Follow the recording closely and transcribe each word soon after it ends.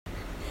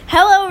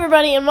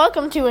everybody, and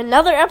welcome to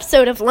another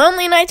episode of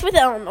Lonely Nights with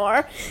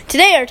Eleanor.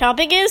 Today our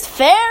topic is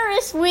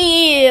Ferris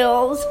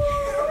wheels.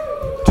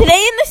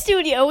 Today in the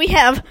studio we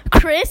have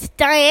Chris,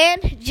 Diane,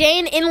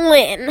 Jane, and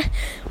Lynn.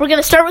 We're going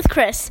to start with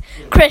Chris.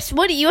 Chris,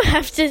 what do you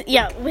have to,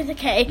 with a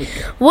K,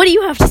 what do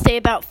you have to say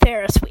about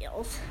Ferris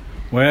wheels?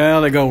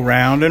 Well, they go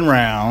round and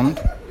round.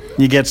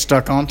 You get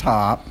stuck on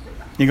top.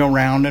 You go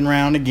round and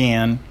round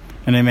again,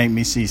 and they make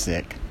me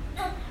seasick.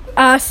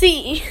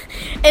 See.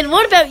 And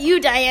what about you,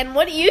 Diane?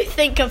 What do you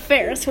think of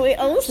Ferris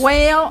wheels?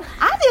 Well,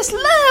 I just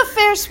love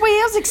Ferris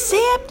wheels,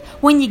 except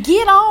when you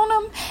get on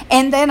them,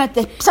 and then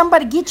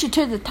somebody gets you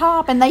to the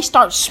top, and they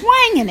start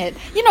swinging it.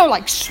 You know,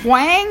 like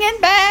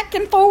swinging back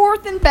and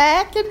forth and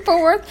back and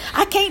forth.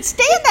 I can't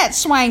stand that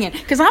swinging,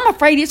 because I'm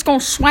afraid it's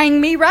going to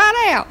swing me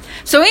right out.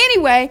 So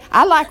anyway,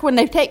 I like when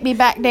they take me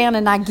back down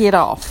and I get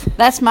off.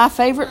 That's my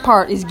favorite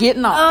part, is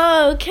getting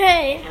off.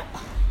 Okay.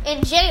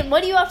 And Jane,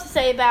 what do you have to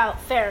say about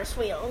Ferris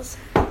wheels?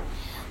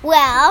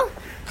 Well,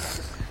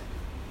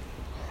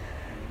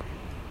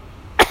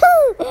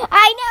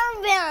 I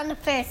never been on a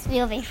Ferris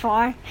wheel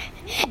before,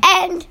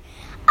 and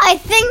I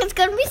think it's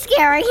going to be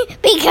scary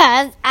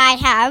because I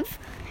have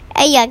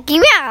a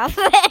yucky mouth,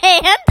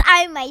 and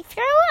I might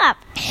throw up,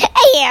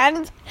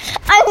 and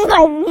I'm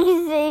going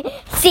to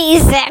be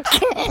seasick.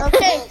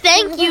 Okay,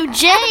 thank you,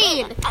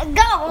 Jane.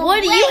 Go.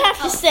 What do you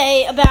have to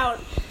say about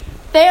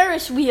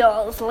Ferris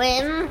wheels,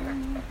 Lynn?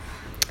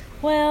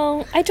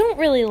 Well, I don't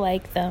really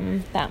like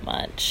them that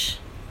much.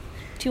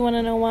 Do you want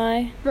to know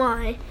why?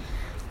 Why?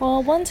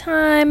 Well, one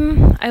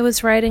time I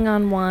was riding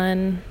on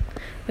one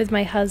with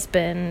my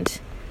husband,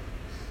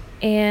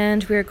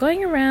 and we were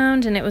going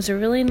around, and it was a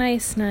really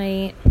nice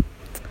night,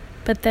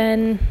 but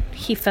then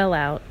he fell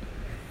out.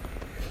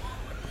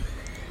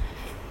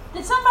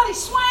 Did somebody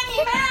swing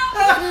him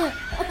out?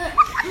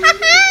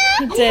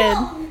 He did.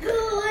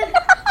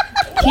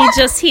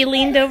 He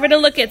leaned over to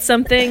look at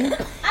something,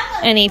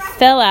 and he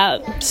fell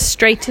out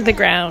straight to the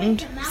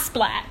ground.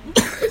 Splat.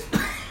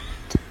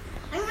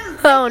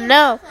 Oh,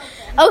 no.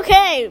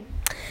 Okay,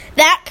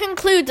 that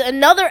concludes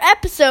another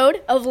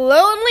episode of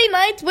Lonely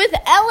Nights with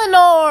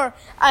Eleanor.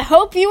 I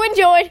hope you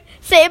enjoyed.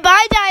 Say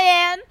bye,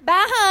 Diane.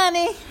 Bye,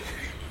 honey.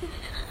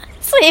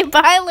 Say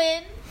bye,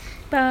 Lynn.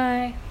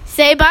 Bye.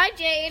 Say bye,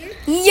 Jane.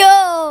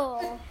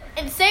 Yo.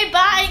 And say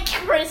bye,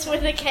 Chris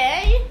with a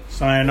K.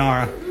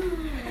 Sayonara.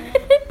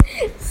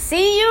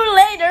 See you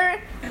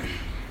later,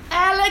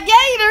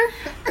 alligator.